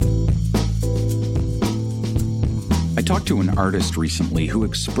I talked to an artist recently who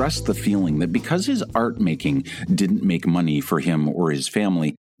expressed the feeling that because his art making didn't make money for him or his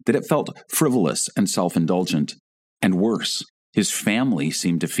family, that it felt frivolous and self-indulgent. And worse, his family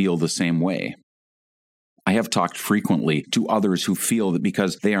seemed to feel the same way. I have talked frequently to others who feel that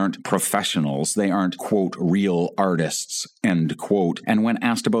because they aren't professionals, they aren't, quote, real artists, end quote. And when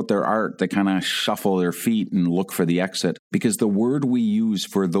asked about their art, they kind of shuffle their feet and look for the exit, because the word we use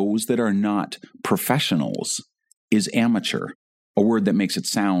for those that are not professionals is amateur, a word that makes it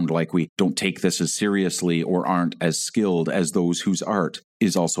sound like we don't take this as seriously or aren't as skilled as those whose art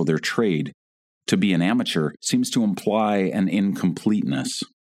is also their trade. To be an amateur seems to imply an incompleteness.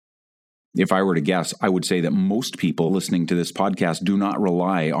 If I were to guess, I would say that most people listening to this podcast do not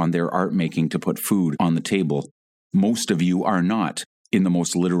rely on their art making to put food on the table. Most of you are not, in the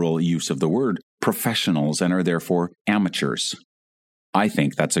most literal use of the word, professionals and are therefore amateurs. I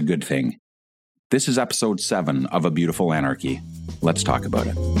think that's a good thing. This is episode 7 of A Beautiful Anarchy. Let's talk about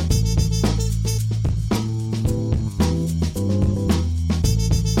it.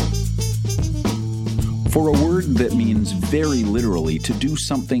 For a word that means very literally to do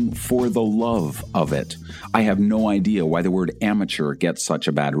something for the love of it, I have no idea why the word amateur gets such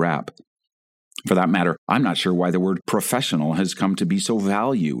a bad rap. For that matter, I'm not sure why the word professional has come to be so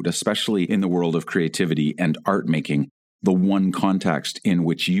valued, especially in the world of creativity and art making, the one context in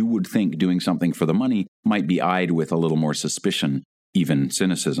which you would think doing something for the money might be eyed with a little more suspicion, even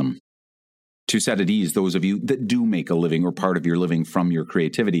cynicism. To set at ease those of you that do make a living or part of your living from your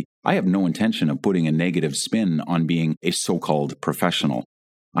creativity, I have no intention of putting a negative spin on being a so-called professional.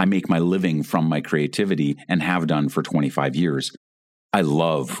 I make my living from my creativity and have done for 25 years. I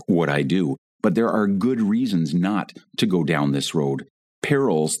love what I do, but there are good reasons not to go down this road.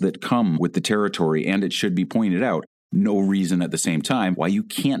 Perils that come with the territory, and it should be pointed out, no reason at the same time why you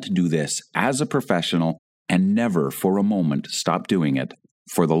can't do this as a professional and never for a moment stop doing it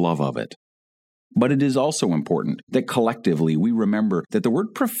for the love of it. But it is also important that collectively we remember that the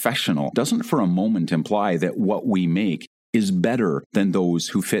word professional doesn't for a moment imply that what we make is better than those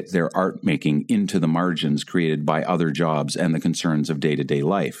who fit their art making into the margins created by other jobs and the concerns of day-to-day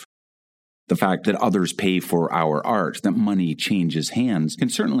life. The fact that others pay for our art, that money changes hands, can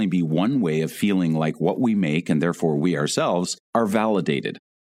certainly be one way of feeling like what we make, and therefore we ourselves, are validated.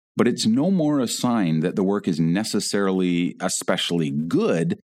 But it's no more a sign that the work is necessarily especially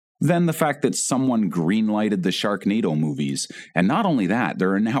good than the fact that someone greenlighted the Sharknado movies. And not only that,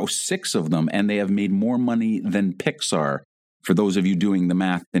 there are now 6 of them, and they have made more money than Pixar. For those of you doing the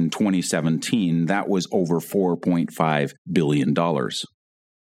math, in 2017, that was over $4.5 billion.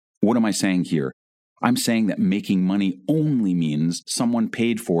 What am I saying here? I'm saying that making money only means someone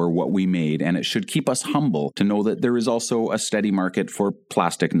paid for what we made, and it should keep us humble to know that there is also a steady market for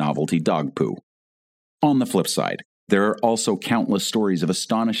plastic novelty dog poo. On the flip side, there are also countless stories of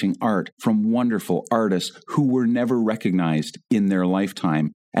astonishing art from wonderful artists who were never recognized in their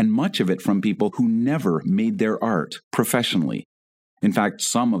lifetime, and much of it from people who never made their art professionally. In fact,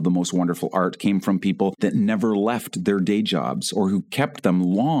 some of the most wonderful art came from people that never left their day jobs or who kept them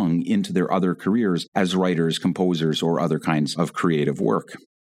long into their other careers as writers, composers, or other kinds of creative work.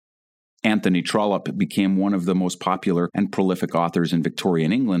 Anthony Trollope became one of the most popular and prolific authors in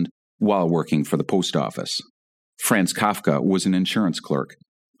Victorian England while working for the post office. Franz Kafka was an insurance clerk.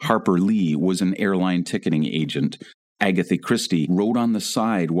 Harper Lee was an airline ticketing agent. Agatha Christie wrote on the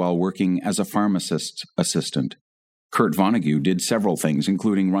side while working as a pharmacist's assistant. Kurt Vonnegut did several things,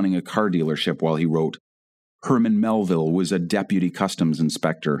 including running a car dealership while he wrote. Herman Melville was a deputy customs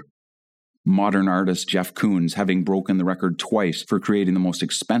inspector. Modern artist Jeff Koons, having broken the record twice for creating the most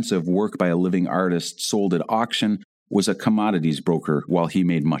expensive work by a living artist sold at auction, was a commodities broker while he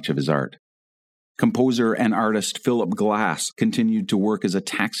made much of his art. Composer and artist Philip Glass continued to work as a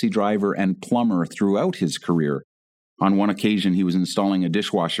taxi driver and plumber throughout his career. On one occasion, he was installing a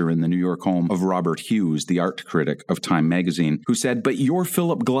dishwasher in the New York home of Robert Hughes, the art critic of Time magazine, who said, "But you're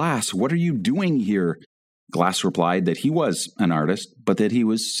Philip Glass, what are you doing here?" Glass replied that he was an artist, but that he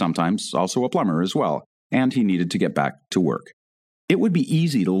was sometimes also a plumber as well, and he needed to get back to work. It would be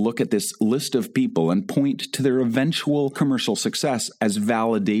easy to look at this list of people and point to their eventual commercial success as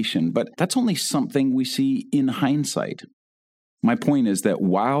validation, but that's only something we see in hindsight. My point is that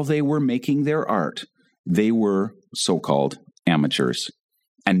while they were making their art, they were so-called amateurs.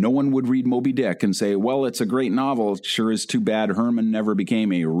 And no one would read Moby Dick and say, well, it's a great novel, it sure is too bad Herman never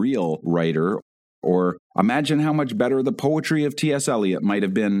became a real writer. Or imagine how much better the poetry of T.S. Eliot might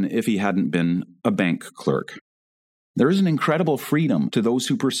have been if he hadn't been a bank clerk. There is an incredible freedom to those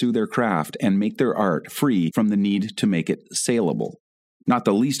who pursue their craft and make their art free from the need to make it saleable. not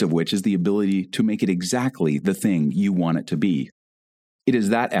the least of which is the ability to make it exactly the thing you want it to be. It is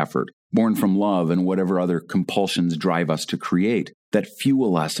that effort, born from love and whatever other compulsions drive us to create, that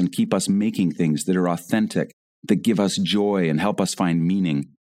fuel us and keep us making things that are authentic, that give us joy and help us find meaning.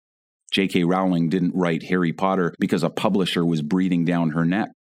 J.K. Rowling didn't write Harry Potter because a publisher was breathing down her neck.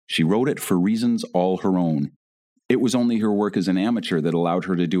 She wrote it for reasons all her own. It was only her work as an amateur that allowed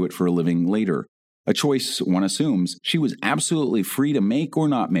her to do it for a living later. A choice, one assumes, she was absolutely free to make or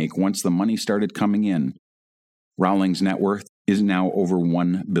not make once the money started coming in. Rowling's net worth is now over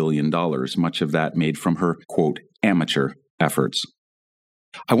 $1 billion, much of that made from her, quote, amateur efforts.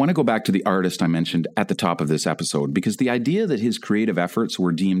 I want to go back to the artist I mentioned at the top of this episode, because the idea that his creative efforts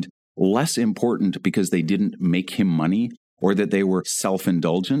were deemed less important because they didn't make him money or that they were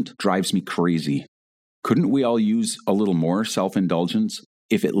self-indulgent drives me crazy. Couldn't we all use a little more self-indulgence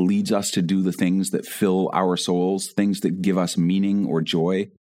if it leads us to do the things that fill our souls, things that give us meaning or joy?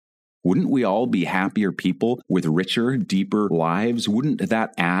 Wouldn't we all be happier people with richer, deeper lives? Wouldn't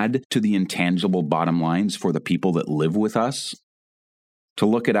that add to the intangible bottom lines for the people that live with us? To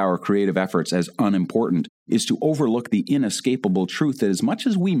look at our creative efforts as unimportant is to overlook the inescapable truth that as much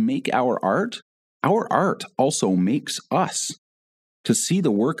as we make our art also makes us. To see the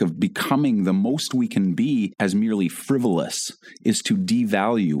work of becoming the most we can be as merely frivolous is to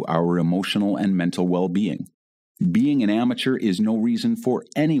devalue our emotional and mental well-being. Being an amateur is no reason for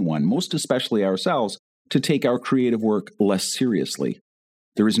anyone, most especially ourselves, to take our creative work less seriously.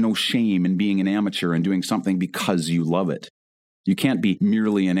 There is no shame in being an amateur and doing something because you love it. You can't be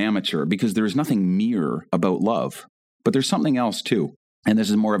merely an amateur because there is nothing mere about love. But there's something else too, and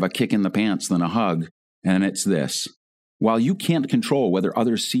this is more of a kick in the pants than a hug, and it's this. While you can't control whether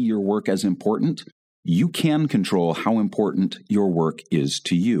others see your work as important, you can control how important your work is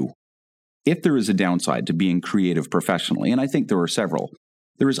to you. If there is a downside to being creative professionally, and I think there are several,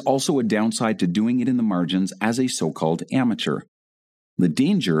 there is also a downside to doing it in the margins as a so-called amateur. The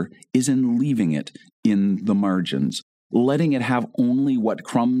danger is in leaving it in the margins, letting it have only what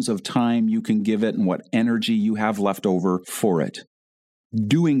crumbs of time you can give it and what energy you have left over for it.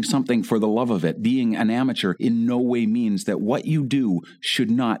 Doing something for the love of it, being an amateur, in no way means that what you do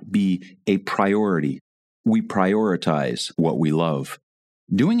should not be a priority. We prioritize what we love.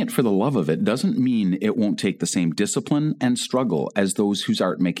 Doing it for the love of it doesn't mean it won't take the same discipline and struggle as those whose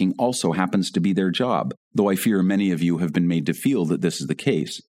art making also happens to be their job, though I fear many of you have been made to feel that this is the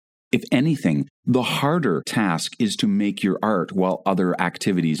case. If anything, the harder task is to make your art while other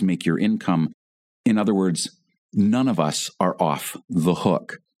activities make your income. In other words, none of us are off the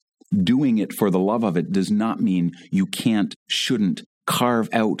hook. Doing it for the love of it does not mean you can't, shouldn't carve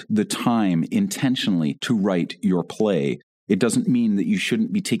out the time intentionally to write your play. It doesn't mean that you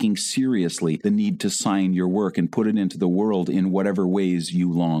shouldn't be taking seriously the need to sign your work and put it into the world in whatever ways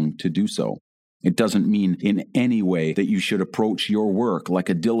you long to do so. It doesn't mean in any way that you should approach your work like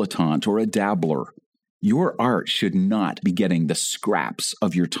a dilettante or a dabbler. Your art should not be getting the scraps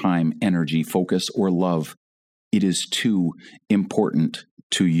of your time, energy, focus, or love. It is too important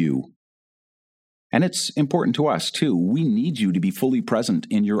to you. And it's important to us, too. We need you to be fully present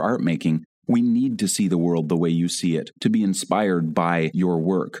in your art making. We need to see the world the way you see it, to be inspired by your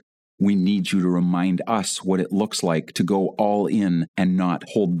work. We need you to remind us what it looks like to go all in and not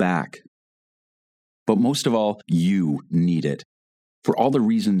hold back. But most of all, you need it. For all the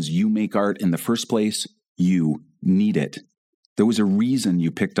reasons you make art in the first place, you need it. There was a reason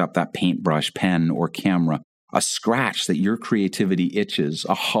you picked up that paintbrush, pen, or camera, a scratch that your creativity itches,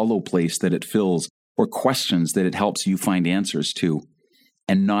 a hollow place that it fills, or questions that it helps you find answers to.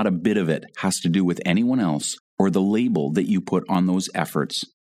 And not a bit of it has to do with anyone else or the label that you put on those efforts.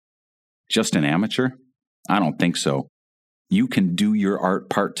 Just an amateur? I don't think so. You can do your art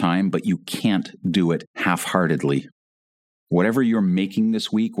part-time, but you can't do it half-heartedly. Whatever you're making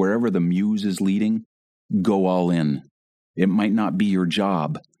this week, wherever the muse is leading, go all in. It might not be your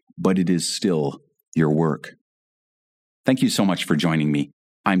job, but it is still your work. Thank you so much for joining me.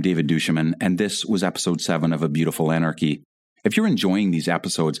 I'm David Duchemin, and this was episode 7 of A Beautiful Anarchy. If you're enjoying these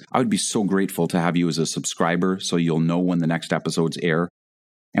episodes, I would be so grateful to have you as a subscriber so you'll know when the next episodes air.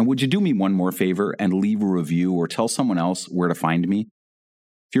 And would you do me one more favor and leave a review or tell someone else where to find me?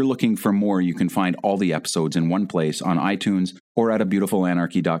 If you're looking for more, you can find all the episodes in one place on iTunes or at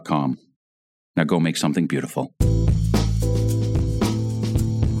abeautifulanarchy.com. Now go make something beautiful.